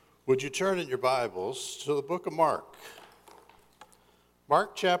Would you turn in your Bibles to the book of Mark?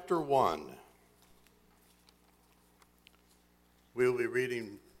 Mark chapter 1. We'll be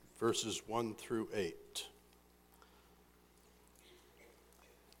reading verses 1 through 8.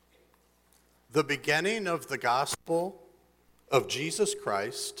 The beginning of the gospel of Jesus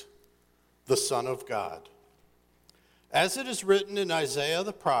Christ, the Son of God. As it is written in Isaiah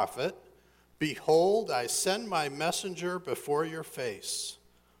the prophet, "Behold, I send my messenger before your face,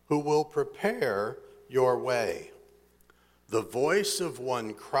 who will prepare your way. The voice of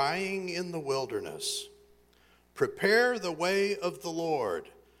one crying in the wilderness, prepare the way of the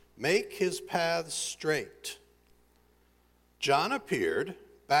Lord, make his paths straight." John appeared,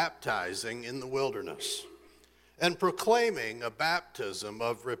 baptizing in the wilderness, and proclaiming a baptism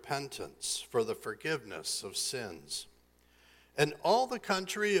of repentance for the forgiveness of sins. And all the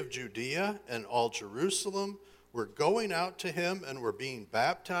country of Judea and all Jerusalem were going out to him and were being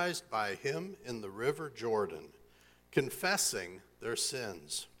baptized by him in the river Jordan, confessing their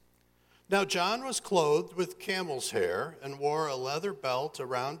sins. Now John was clothed with camel's hair and wore a leather belt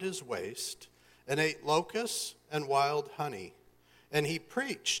around his waist and ate locusts and wild honey. And he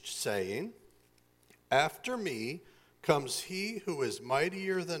preached, saying, "After me comes he who is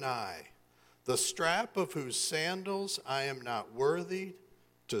mightier than I, the strap of whose sandals I am not worthy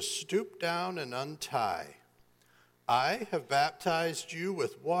to stoop down and untie. I have baptized you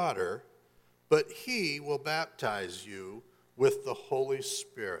with water, but he will baptize you with the Holy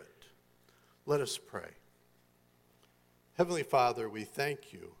Spirit." Let us pray. Heavenly Father, we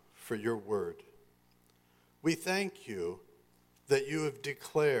thank you for your word. We thank you that you have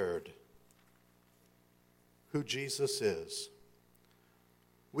declared who Jesus is.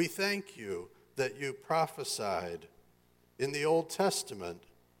 We thank you that you prophesied in the Old Testament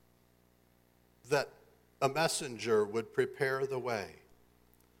that a messenger would prepare the way.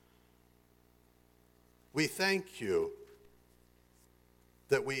 We thank you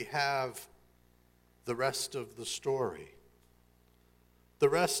that we have the rest of the story, the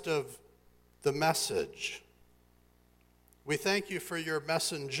rest of the message. We thank you for your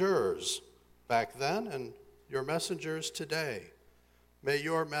messengers back then and your messengers today. May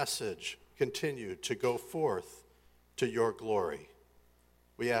your message continue to go forth to your glory.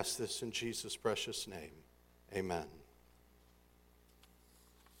 We ask this in Jesus' precious name. Amen.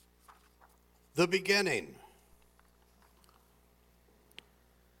 The beginning.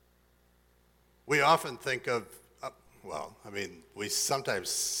 We often think of, we sometimes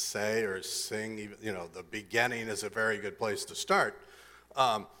say or sing, the beginning is a very good place to start.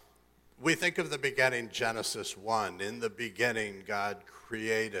 We think of the beginning, Genesis 1. In the beginning, God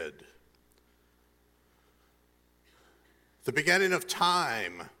created. The beginning of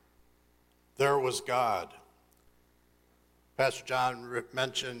time, there was God. Pastor John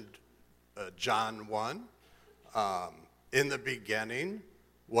mentioned John 1. In the beginning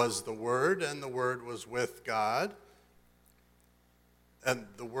was the Word, and the Word was with God, and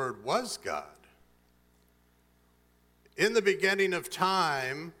the Word was God. In the beginning of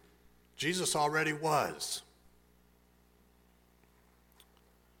time, Jesus already was.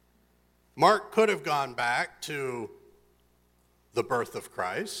 Mark could have gone back to the birth of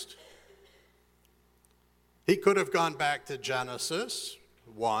Christ. He could have gone back to Genesis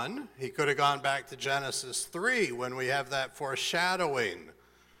 1. He could have gone back to Genesis 3 when we have that foreshadowing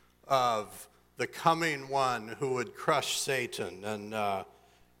of the coming one who would crush Satan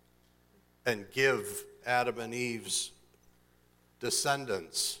and give Adam and Eve's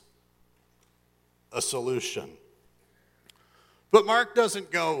descendants a solution. But Mark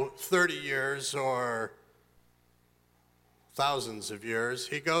doesn't go 30 years or thousands of years.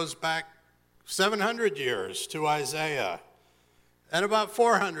 He goes back 700 years to Isaiah and about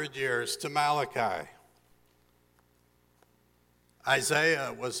 400 years to Malachi.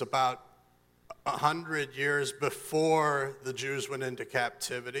 Isaiah was about 100 years before the Jews went into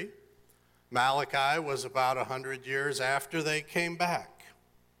captivity. Malachi was about 100 years after they came back.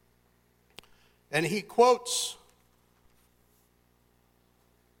 And he quotes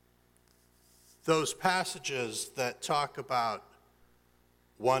those passages that talk about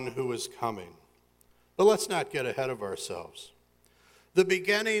one who is coming. But let's not get ahead of ourselves. The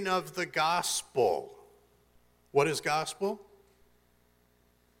beginning of the gospel. What is gospel?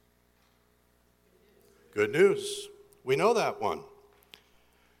 Good news. We know that one.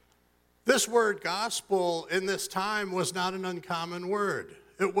 This word gospel in this time was not an uncommon word.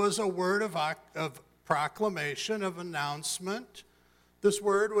 It was a word of proclamation, of announcement. This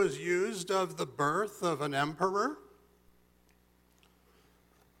word was used of the birth of an emperor.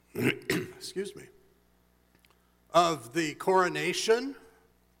 Excuse me. Of the coronation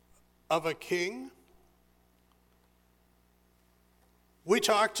of a king. We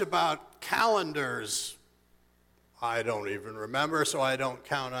talked about calendars. I don't even remember, so I don't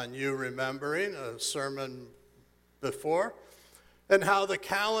count on you remembering a sermon before. And how the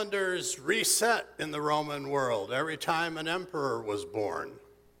calendars reset in the Roman world every time an emperor was born.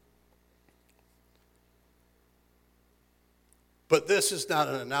 But this is not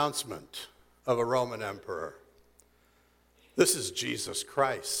an announcement of a Roman emperor. This is Jesus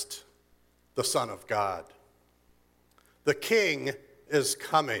Christ, the Son of God. The King is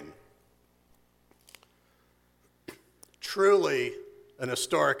coming. Truly an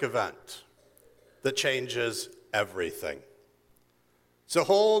historic event that changes everything. It's a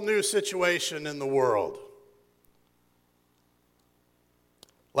whole new situation in the world.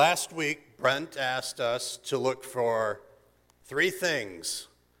 Last week, Brent asked us to look for 3 things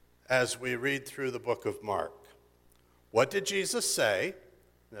as we read through the book of Mark. What did Jesus say?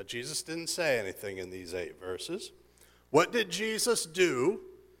 Now, Jesus didn't say anything in these 8 verses. What did Jesus do?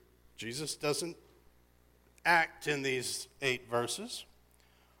 Jesus doesn't act in these 8 verses.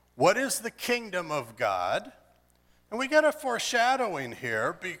 What is the kingdom of God? And we get a foreshadowing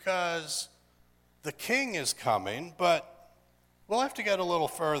here because the king is coming, but we'll have to get a little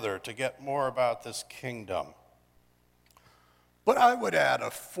further to get more about this kingdom. But I would add a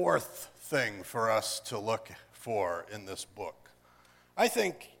 4th thing for us to look for in this book. I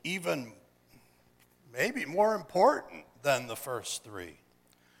think even maybe more important than the first 3.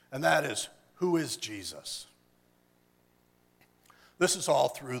 And that is, who is Jesus? This is all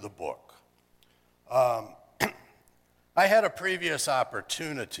through the book. I had a previous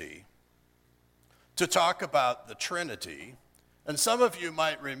opportunity to talk about the Trinity, and some of you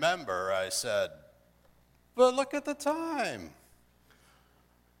might remember I said, but look at the time.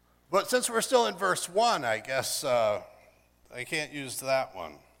 But since we're still in verse 1, I guess I can't use that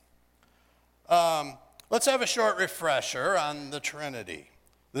one. Let's have a short refresher on the Trinity.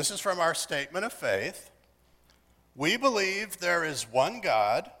 This is from our statement of faith. We believe there is one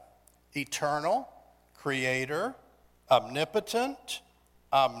God, eternal, creator, omnipotent,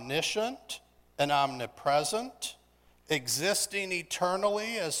 omniscient, and omnipresent, existing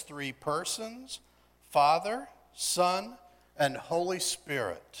eternally as 3 persons, Father, Son, and Holy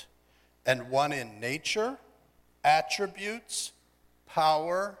Spirit, and one in nature, attributes,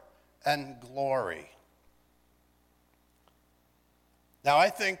 power, and glory. Now, I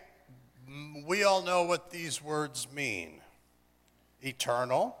think we all know what these words mean.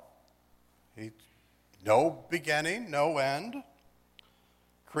 Eternal, no beginning, no end.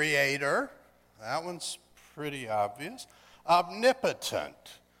 Creator, that one's pretty obvious.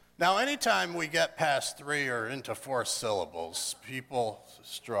 Omnipotent. Now, anytime we get past 3 or into 4 syllables, people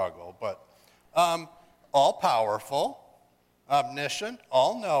struggle, but all-powerful, omniscient,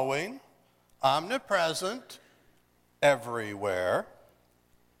 all-knowing, omnipresent, everywhere,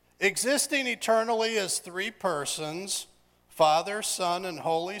 existing eternally as 3 persons, Father, Son, and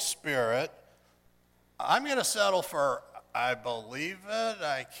Holy Spirit. I'm going to settle for I believe it,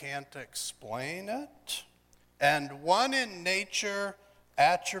 I can't explain it. And one in nature,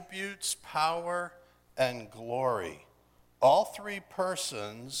 attributes, power, and glory. All 3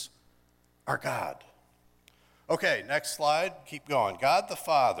 persons are God. Okay, next slide. Keep going. God the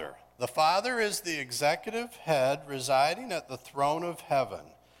Father. The Father is the executive head residing at the throne of heaven.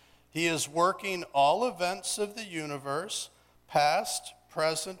 He is working all events of the universe, past,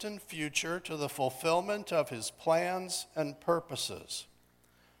 present, and future, to the fulfillment of his plans and purposes.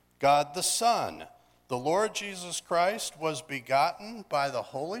 God the Son. The Lord Jesus Christ was begotten by the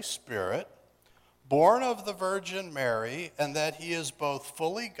Holy Spirit, born of the Virgin Mary, and that he is both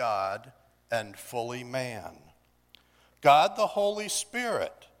fully God and fully man. God the Holy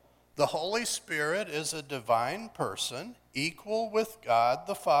Spirit. The Holy Spirit is a divine person, equal with God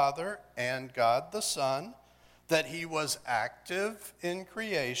the Father and God the Son, that he was active in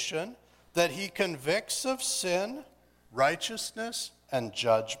creation, that he convicts of sin, righteousness, and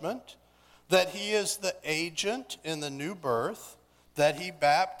judgment, that he is the agent in the new birth, that he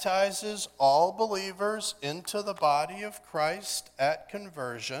baptizes all believers into the body of Christ at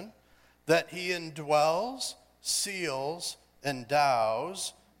conversion, that he indwells, seals,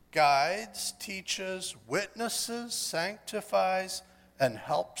 endows, guides, teaches, witnesses, sanctifies, and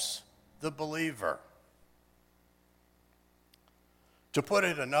helps the believer. To put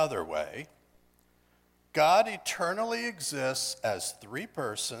it another way, God eternally exists as 3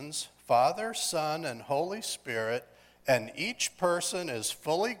 persons, Father, Son, and Holy Spirit, and each person is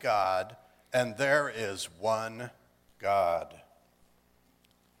fully God, and there is one God.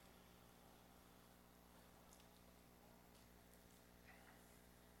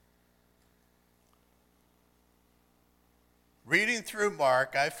 reading through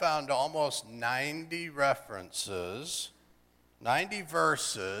Mark, I found almost 90 references, 90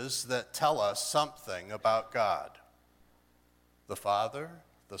 verses that tell us something about God. The Father,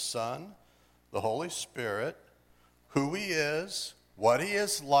 the Son, the Holy Spirit, who he is, what he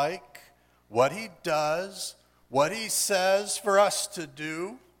is like, what he does, what he says for us to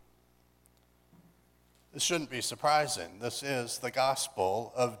do. This shouldn't be surprising. This is the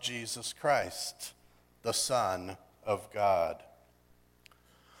gospel of Jesus Christ, the Son of God.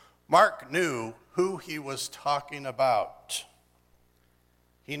 Mark knew who he was talking about.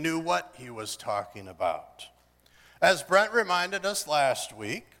 He knew what he was talking about. As Brent reminded us last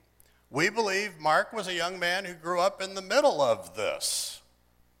week, we believe Mark was a young man who grew up in the middle of this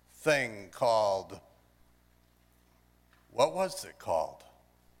thing called, what was it called?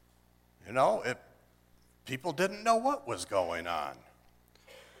 People didn't know what was going on.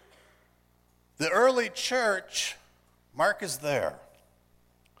 The early church, Mark is there.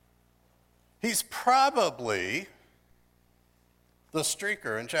 He's probably the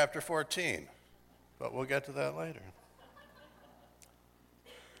streaker in chapter 14, but we'll get to that later.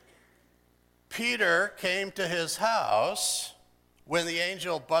 Peter came to his house when the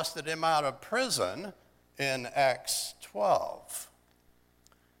angel busted him out of prison in Acts 12.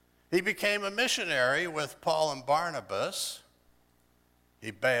 He became a missionary with Paul and Barnabas. He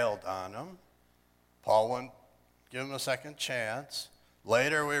bailed on them. Paul wouldn't give him a second chance.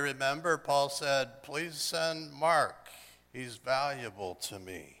 Later we remember Paul said, "Please send Mark. He's valuable to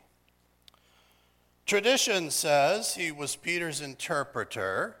me." Tradition says he was Peter's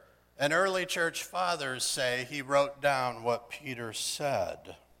interpreter, and early church fathers say he wrote down what Peter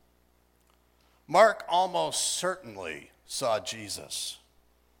said. Mark almost certainly saw Jesus,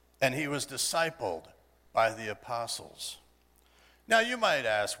 and he was discipled by the apostles. Now you might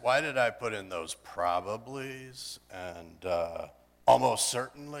ask, why did I put in those probablys and almost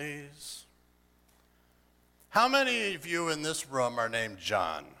certainlys? How many of you in this room are named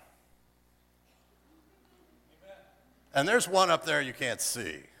John? Amen. And there's one up there you can't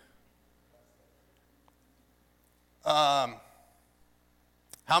see. How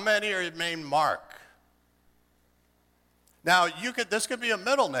many are named Mark? Now, this could be a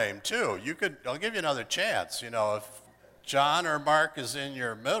middle name too. I'll give you another chance, if John or Mark is in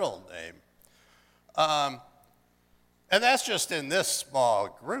your middle name. And that's just in this small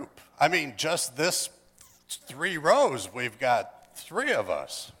group. I mean, just this 3 rows, we've got 3 of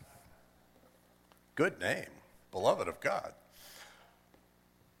us. Good name, beloved of God.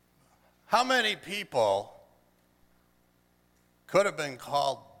 How many people could have been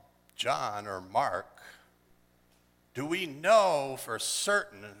called John or Mark? Do we know for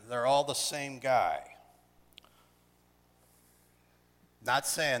certain they're all the same guy? Not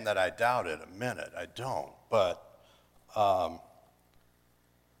saying that I doubt it a minute, I don't, but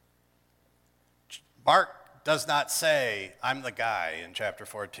Mark does not say, "I'm the guy" in chapter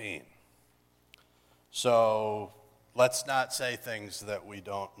 14. So let's not say things that we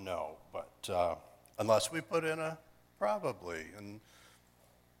don't know, but unless we put in a probably.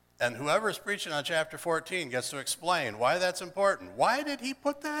 And whoever's preaching on chapter 14 gets to explain why that's important. Why did he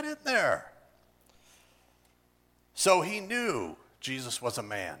put that in there? So he knew Jesus was a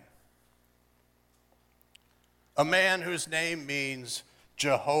man whose name means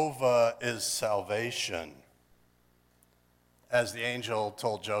Jehovah is salvation. As the angel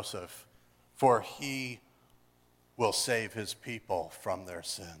told Joseph, for he will save his people from their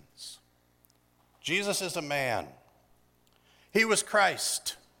sins. Jesus is a man. He was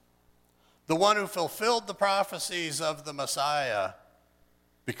Christ, the one who fulfilled the prophecies of the Messiah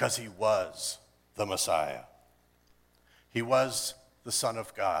because he was the Messiah. He was the Son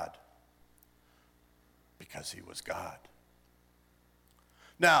of God because he was God.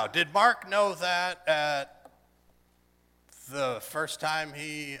 Now, did Mark know that at the first time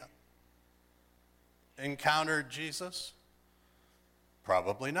he encountered Jesus?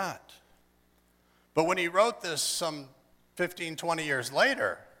 Probably not. But when he wrote this some 15, 20 years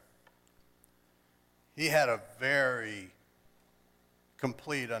later, he had a very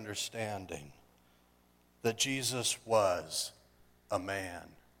complete understanding that Jesus was a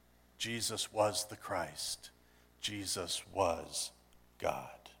man. Jesus was the Christ. Jesus was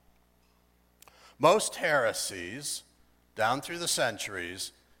God. Most heresies down through the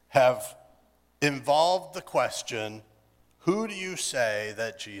centuries have involved the question, who do you say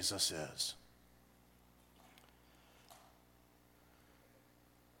that Jesus is?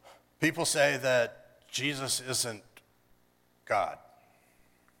 People say that Jesus isn't God.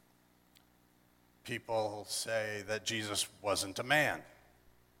 People say that Jesus wasn't a man.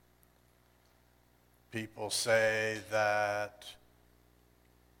 people say that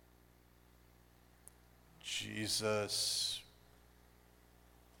Jesus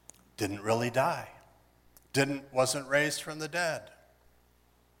didn't really die, wasn't raised from the dead.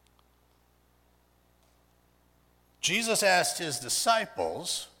 Jesus asked his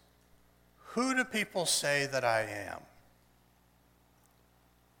disciples, "Who do people say that I am?"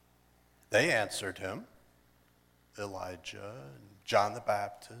 They answered him, Elijah, and John the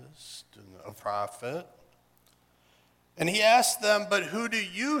Baptist, and a prophet. And he asked them, "But who do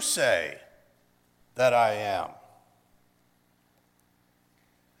you say that I am?"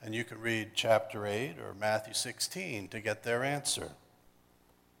 And you can read chapter 8 or Matthew 16 to get their answer.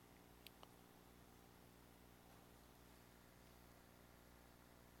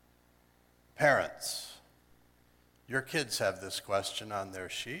 Parents, your kids have this question on their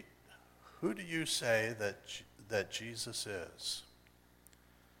sheet. Who do you say that Jesus is?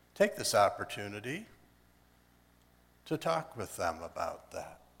 Take this opportunity to talk with them about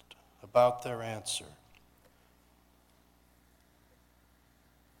that, about their answer.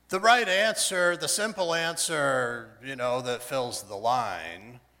 The right answer, the simple answer, that fills the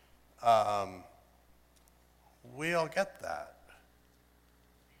line, we all get that.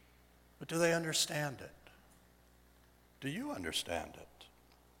 But do they understand it? Do you understand it?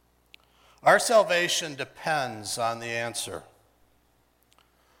 Our salvation depends on the answer.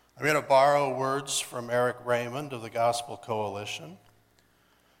 I'm going to borrow words from Eric Raymond of the Gospel Coalition.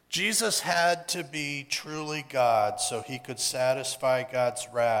 Jesus had to be truly God so he could satisfy God's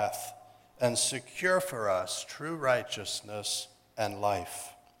wrath and secure for us true righteousness and life.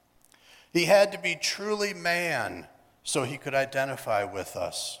 He had to be truly man so he could identify with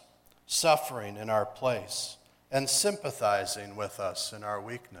us, suffering in our place and sympathizing with us in our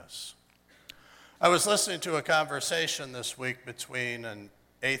weakness. I was listening to a conversation this week between an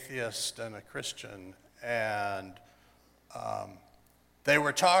atheist and a Christian, and they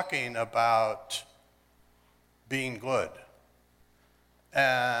were talking about being good.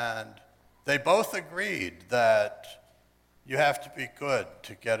 And they both agreed that you have to be good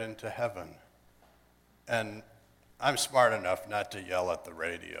to get into heaven. And I'm smart enough not to yell at the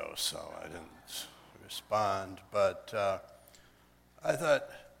radio, so I didn't respond. But I thought,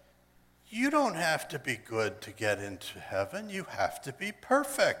 you don't have to be good to get into heaven. You have to be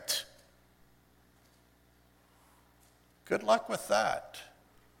perfect. Good luck with that.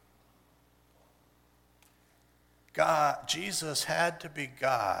 Jesus had to be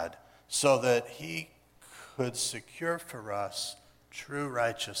God so that he could secure for us true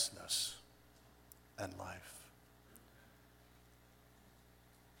righteousness and life.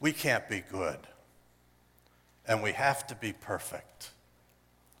 We can't be good, and we have to be perfect.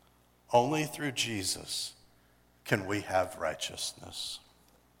 Only through Jesus can we have righteousness.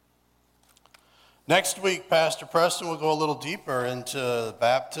 Next week, Pastor Preston will go a little deeper into the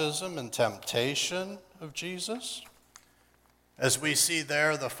baptism and temptation of Jesus, as we see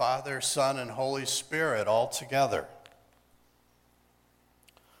there the Father, Son, and Holy Spirit all together.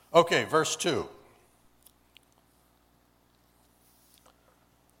 Okay, verse 2.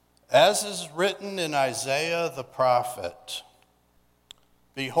 As is written in Isaiah the prophet,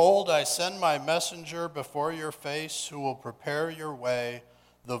 "Behold, I send my messenger before your face who will prepare your way,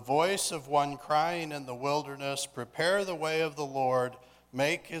 the voice of one crying in the wilderness, prepare the way of the Lord,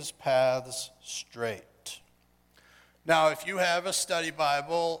 make his paths straight." Now, if you have a study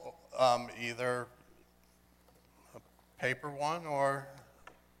Bible, either a paper one or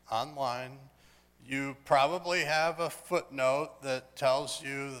online, you probably have a footnote that tells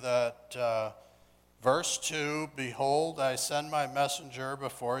you that verse 2, "Behold, I send my messenger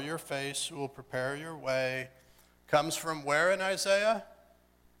before your face who will prepare your way," comes from where in Isaiah?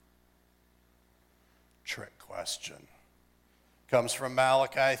 Trick question. Comes from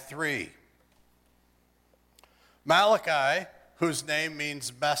Malachi 3. Malachi, whose name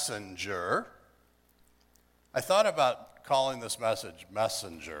means messenger. I thought about calling this message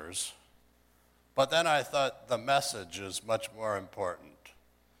messengers, but then I thought the message is much more important.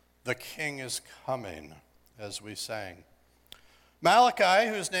 The king is coming, as we sang. Malachi,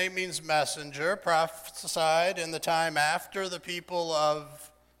 whose name means messenger, prophesied in the time after the people of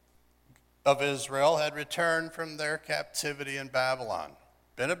Israel had returned from their captivity in Babylon.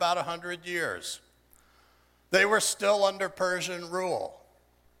 Been about 100 years. They were still under Persian rule.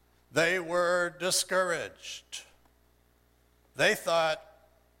 They were discouraged. They thought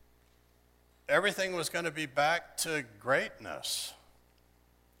everything was going to be back to greatness.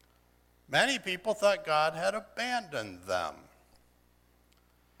 Many people thought God had abandoned them.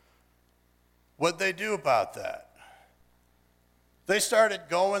 What'd they do about that? They started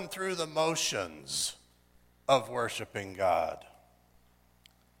going through the motions of worshiping God.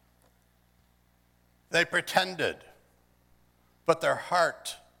 They pretended, but their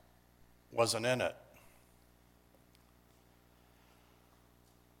heart wasn't in it.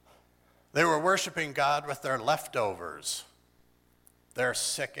 They were worshiping God with their leftovers, their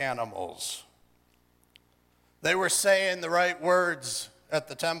sick animals. They were saying the right words at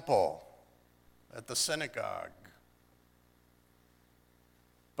the temple, at the synagogue.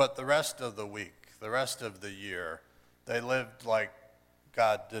 But the rest of the week, the rest of the year, they lived like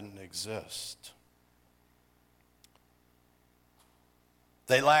God didn't exist.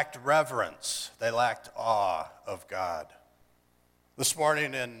 They lacked reverence. They lacked awe of God. This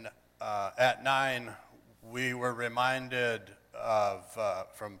morning at 9, we were reminded of,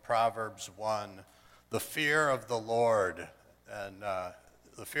 from Proverbs 1, the fear of the Lord. And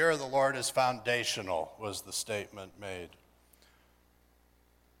the fear of the Lord is foundational, was the statement made.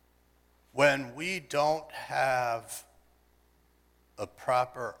 When we don't have a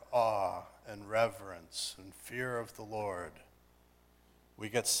proper awe and reverence and fear of the Lord, we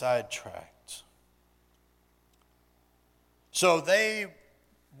get sidetracked. So they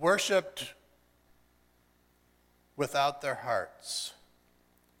worshiped without their hearts.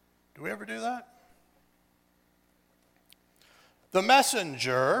 Do we ever do that? The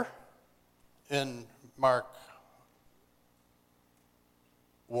messenger in Mark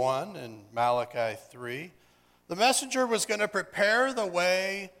 1 and Malachi 3, the messenger was going to prepare the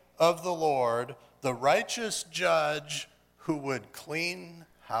way of the Lord, the righteous judge who would clean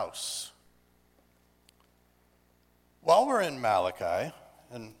house. While we're in Malachi,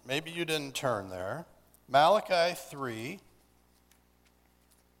 and maybe you didn't turn there, Malachi 3,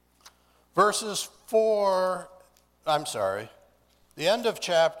 the end of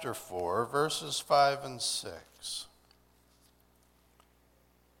chapter 4, verses 5 and 6.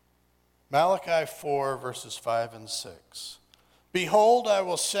 Malachi 4, verses 5 and 6. Behold, I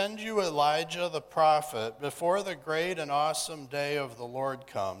will send you Elijah the prophet before the great and awesome day of the Lord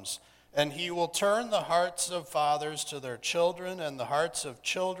comes, and he will turn the hearts of fathers to their children and the hearts of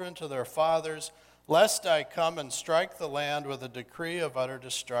children to their fathers, lest I come and strike the land with a decree of utter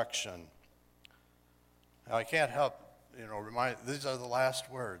destruction. Now, I can't help, these are the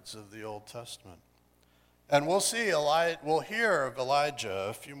last words of the Old Testament. And we'll hear of Elijah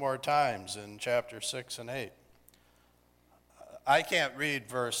a few more times in chapter 6 and 8. I can't read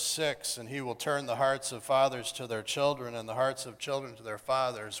verse 6, and he will turn the hearts of fathers to their children and the hearts of children to their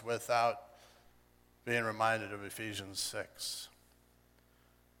fathers, without being reminded of Ephesians 6.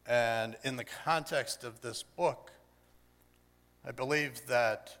 And in the context of this book, I believe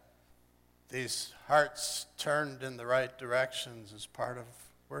that these hearts turned in the right directions is part of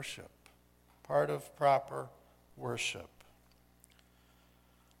worship, part of proper worship.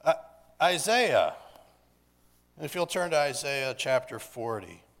 Isaiah. If you'll turn to Isaiah chapter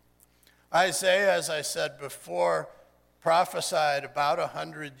 40. Isaiah, as I said before, prophesied about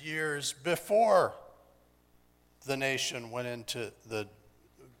 100 years before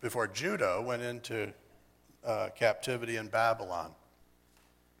before Judah went into captivity in Babylon.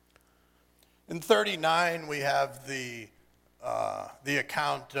 In 39, we have the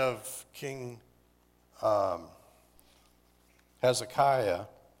account of King Hezekiah,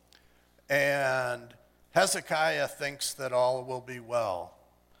 and Hezekiah thinks that all will be well.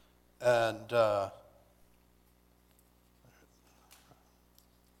 And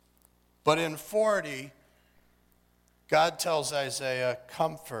but in 40, God tells Isaiah,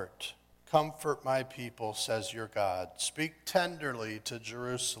 comfort my people, says your God. Speak tenderly to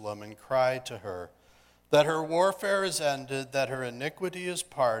Jerusalem and cry to her that her warfare is ended, that her iniquity is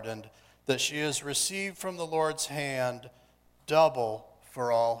pardoned, that she has received from the Lord's hand double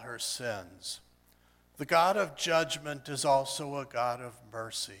for all her sins. The God of judgment is also a God of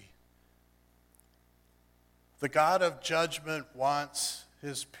mercy. The God of judgment wants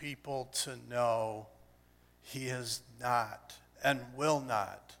his people to know he is not and will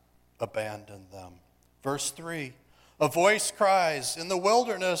not abandon them. Verse 3, a voice cries, in the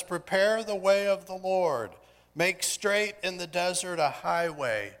wilderness, prepare the way of the Lord. Make straight in the desert a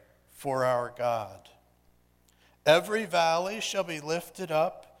highway for our God. Every valley shall be lifted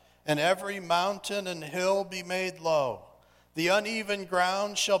up, and every mountain and hill be made low. The uneven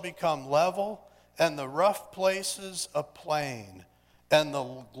ground shall become level, and the rough places a plain. And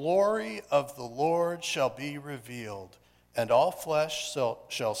the glory of the Lord shall be revealed, and all flesh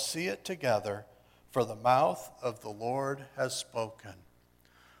shall see it together, for the mouth of the Lord has spoken.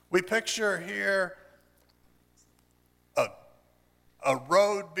 We picture here a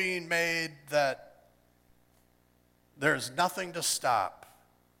road being made that there's nothing to stop,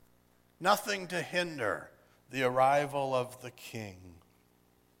 nothing to hinder. the arrival of the king.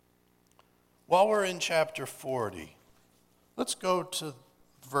 While we're in chapter 40, let's go to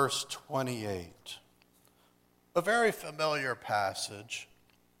verse 28, a very familiar passage.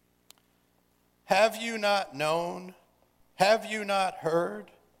 Have you not known? Have you not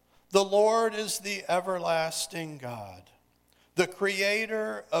heard? The Lord is the everlasting God, the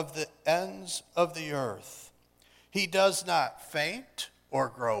creator of the ends of the earth. He does not faint or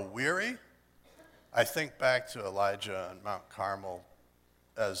grow weary. I think back to Elijah on Mount Carmel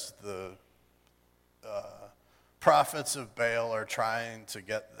as the prophets of Baal are trying to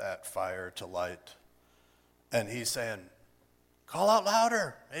get that fire to light. And he's saying, call out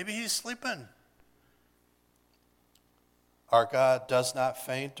louder. Maybe he's sleeping. Our God does not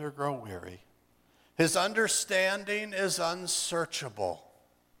faint or grow weary. His understanding is unsearchable.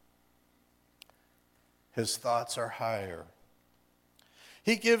 His thoughts are higher.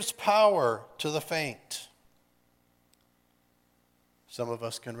 He gives power to the faint. Some of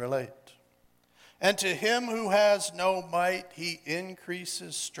us can relate. And to him who has no might, he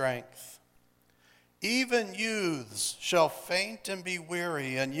increases strength. Even youths shall faint and be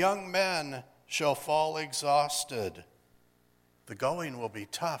weary, and young men shall fall exhausted. The going will be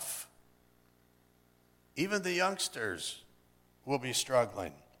tough. Even the youngsters will be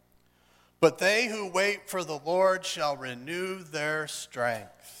struggling. But they who wait for the Lord shall renew their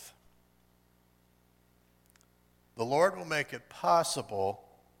strength. The Lord will make it possible,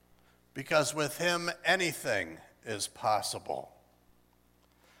 because with him anything is possible.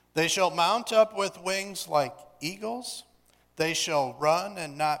 They shall mount up with wings like eagles. They shall run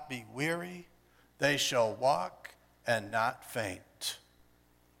and not be weary. They shall walk and not faint.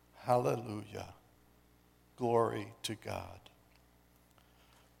 Hallelujah. Glory to God.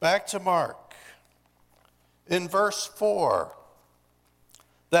 Back to Mark. In verse 4,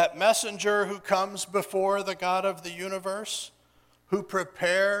 that messenger who comes before the God of the universe, who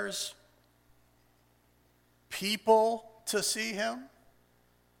prepares people to see him,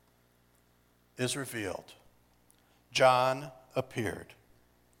 is revealed. John appeared.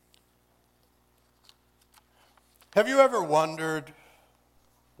 Have you ever wondered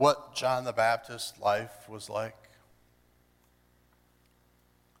what John the Baptist's life was like?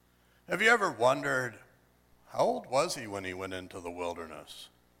 Have you ever wondered, how old was he when he went into the wilderness?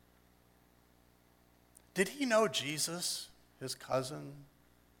 Did he know Jesus, his cousin?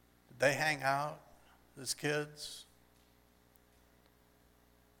 Did they hang out as kids?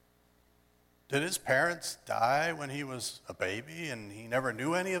 Did his parents die when he was a baby and he never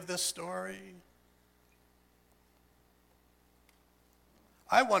knew any of this story?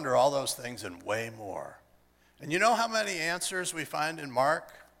 I wonder all those things and way more. And you know how many answers we find in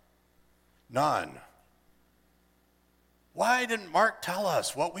Mark? None. Why didn't Mark tell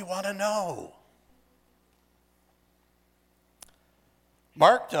us what we want to know?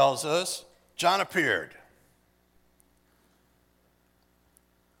 Mark tells us John appeared.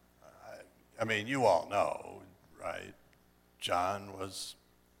 I mean, you all know, right? John was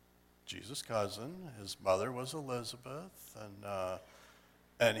Jesus' cousin. His mother was Elizabeth,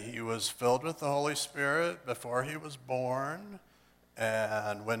 and he was filled with the Holy Spirit before he was born.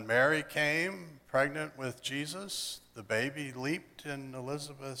 And when Mary came pregnant with Jesus, the baby leaped in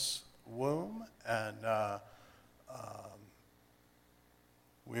Elizabeth's womb, and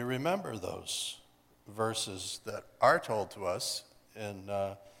we remember those verses that are told to us in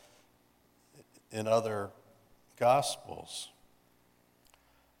other Gospels.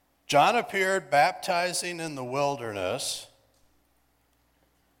 John appeared baptizing in the wilderness,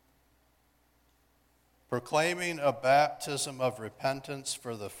 proclaiming a baptism of repentance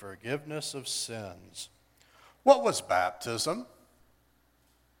for the forgiveness of sins. What was baptism?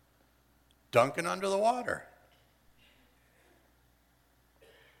 Dunking under the water.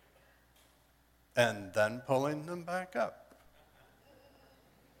 And then pulling them back up.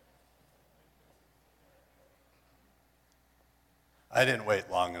 I didn't wait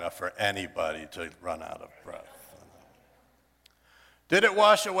long enough for anybody to run out of breath. Did it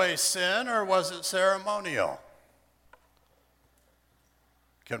wash away sin, or was it ceremonial?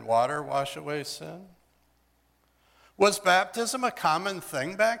 Can water wash away sin? Was baptism a common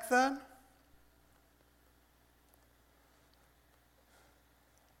thing back then?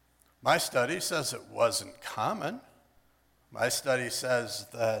 My study says it wasn't common. My study says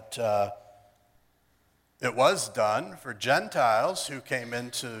that it was done for Gentiles who came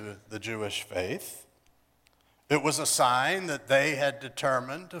into the Jewish faith. It was a sign that they had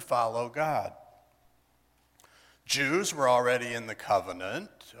determined to follow God. Jews were already in the covenant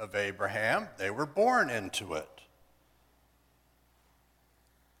of Abraham. They were born into it.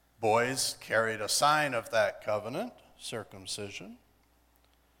 boys carried a sign of that covenant, circumcision.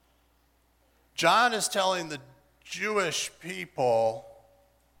 John is telling the Jewish people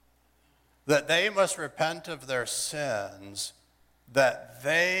that they must repent of their sins, that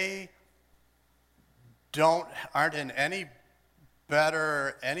they aren't in any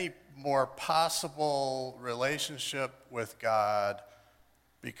better, any more possible relationship with God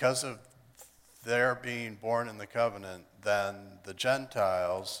because of their being born in the covenant than the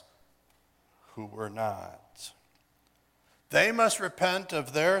Gentiles who were not. They must repent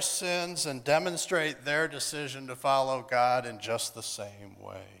of their sins and demonstrate their decision to follow God in just the same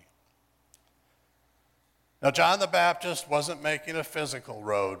way. Now, John the Baptist wasn't making a physical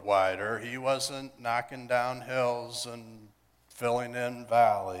road wider. He wasn't knocking down hills and filling in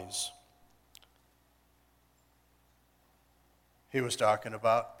valleys. He was talking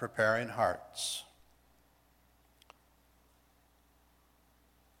about preparing hearts.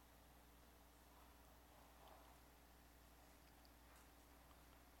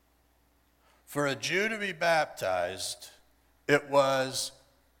 For a Jew to be baptized, it was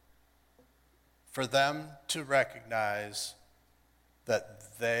for them to recognize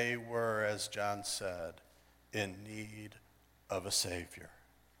that they were, as John said, in need of a Savior.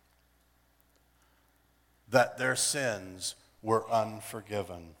 That their sins were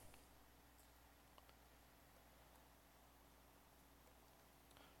unforgiven.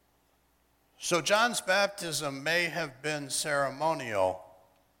 So John's baptism may have been ceremonial,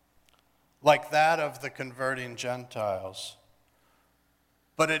 like that of the converting Gentiles,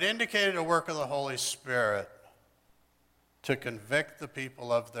 but it indicated a work of the Holy Spirit to convict the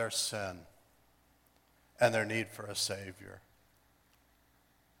people of their sin and their need for a Savior.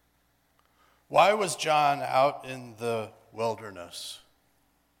 Why was John out in the wilderness?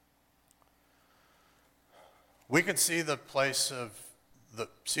 We could see the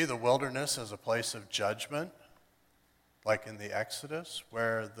wilderness as a place of judgment, like in the Exodus,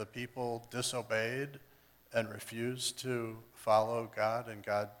 where the people disobeyed and refused to follow God, and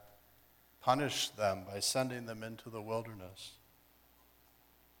God punished them by sending them into the wilderness.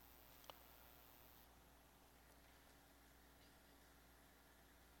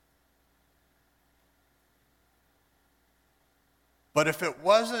 But if it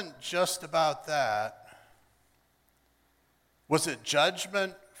wasn't just about that, was it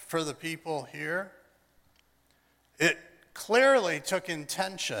judgment for the people here? It clearly took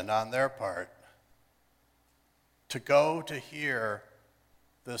intention on their part to go to hear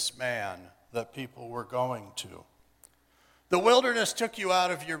this man that people were going to. The wilderness took you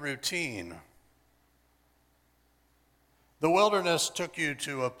out of your routine. The wilderness took you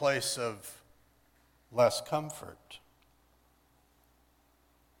to a place of less comfort.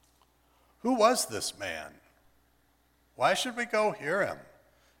 Who was this man? Why should we go hear him?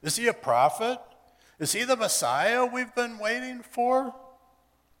 Is he a prophet? Is he the Messiah we've been waiting for?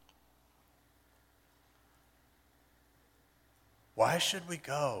 Why should we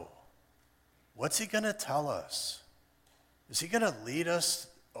go? What's he going to tell us? Is he going to lead us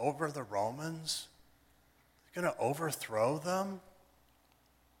over the Romans? Is he going to overthrow them?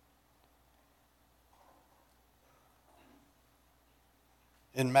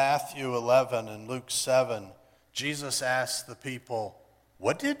 In Matthew 11 and Luke 7, Jesus asked the people,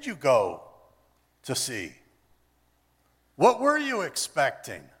 "What did you go to see? What were you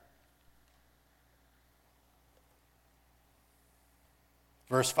expecting?"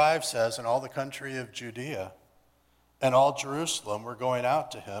 Verse 5 says, "And all the country of Judea and all Jerusalem were going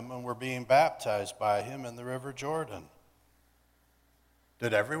out to him and were being baptized by him in the river Jordan."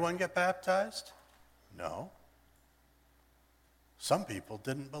 Did everyone get baptized? No. Some people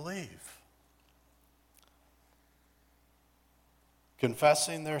didn't believe.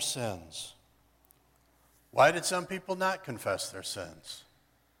 Confessing their sins. Why did some people not confess their sins?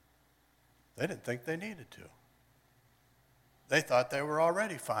 They didn't think they needed to. They thought they were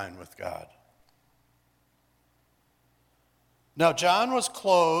already fine with God. Now John was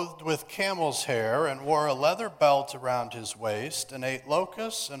clothed with camel's hair and wore a leather belt around his waist and ate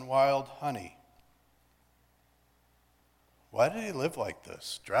locusts and wild honey. Why did he live like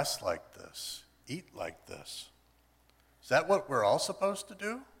this, dress like this, eat like this? Is that what we're all supposed to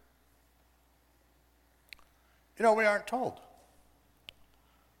do? You know, we aren't told.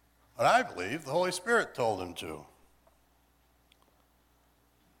 But I believe the Holy Spirit told him to.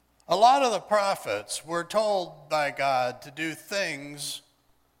 A lot of the prophets were told by God to do things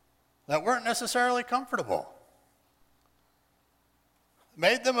that weren't necessarily comfortable.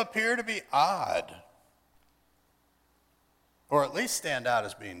 Made them appear to be odd, or at least stand out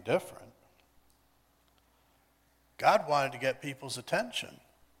as being different. God wanted to get people's attention.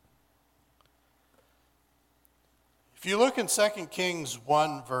 If you look in 2 Kings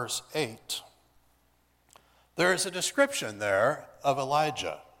 1, verse 8, there is a description there of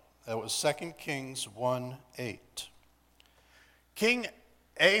Elijah. That was 2 Kings 1, 8. King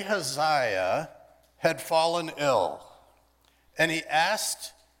Ahaziah had fallen ill, and he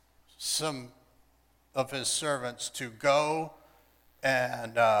asked some of his servants to go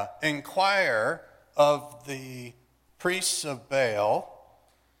and inquire of the priests of Baal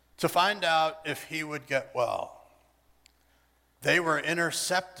to find out if he would get well. They were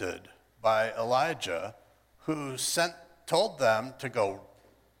intercepted by Elijah, who told them to go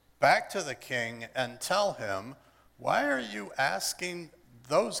back to the king and tell him, "Why are you asking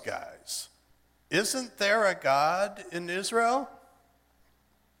those guys? Isn't there a God in Israel?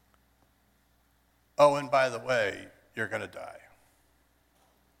 Oh, and by the way, you're going to die."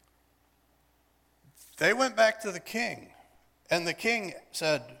 They went back to the king, and the king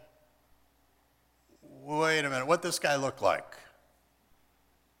said, "Wait a minute, what this guy look like?"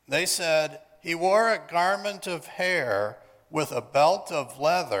 They said, "He wore a garment of hair with a belt of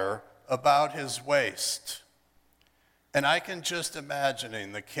leather about his waist." And I can just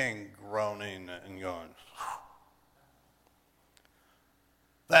imagining the king groaning and going,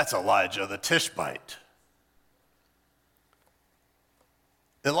 "That's Elijah the Tishbite."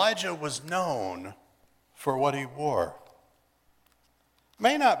 Elijah was known for what he wore. It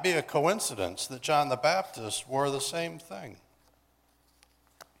may not be a coincidence that John the Baptist wore the same thing.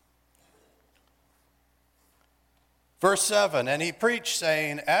 Verse 7, "And he preached,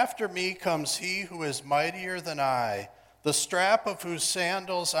 saying, After me comes he who is mightier than I, the strap of whose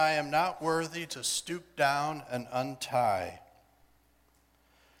sandals I am not worthy to stoop down and untie."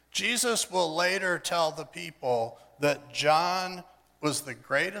 Jesus will later tell the people that John was the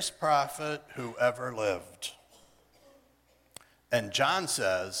greatest prophet who ever lived. And John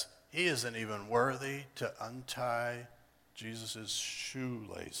says he isn't even worthy to untie Jesus'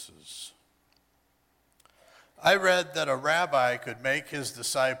 shoelaces. I read that a rabbi could make his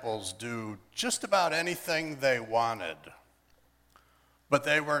disciples do just about anything they wanted, but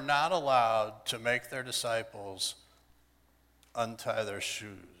they were not allowed to make their disciples untie their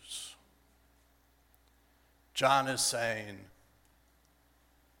shoes. John is saying,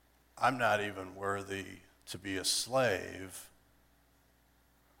 I'm not even worthy to be a slave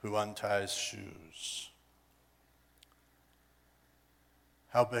who unties shoes.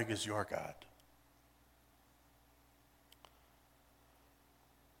 How big is your God?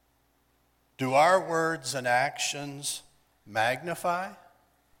 Do our words and actions magnify,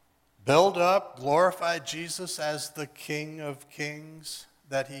 build up, glorify Jesus as the King of Kings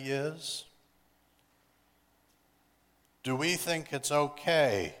that he is? Do we think it's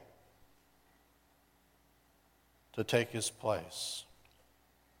okay to take his place?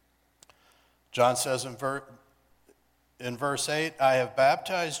 John says in verse 8, "I have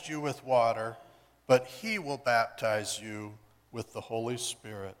baptized you with water, but he will baptize you with the Holy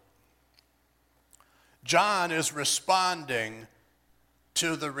Spirit." John is responding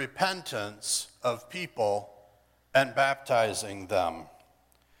to the repentance of people and baptizing them,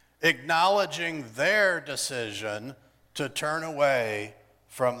 acknowledging their decision to turn away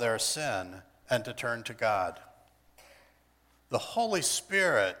from their sin and to turn to God. The Holy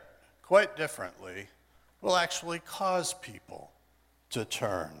Spirit, quite differently, will actually cause people to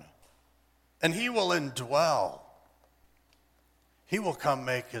turn, and he will indwell. He will come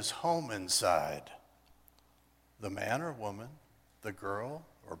make his home inside the man or woman, the girl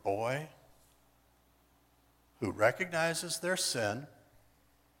or boy who recognizes their sin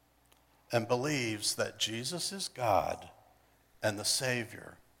and believes that Jesus is God and the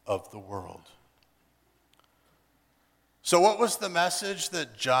Savior of the world. So what was the message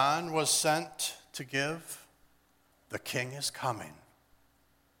that John was sent to give? The King is coming.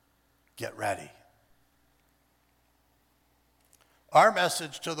 Get ready. Our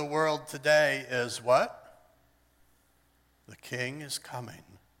message to the world today is what? The King is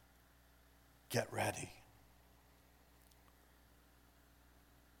coming. Get ready.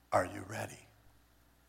 Are you ready?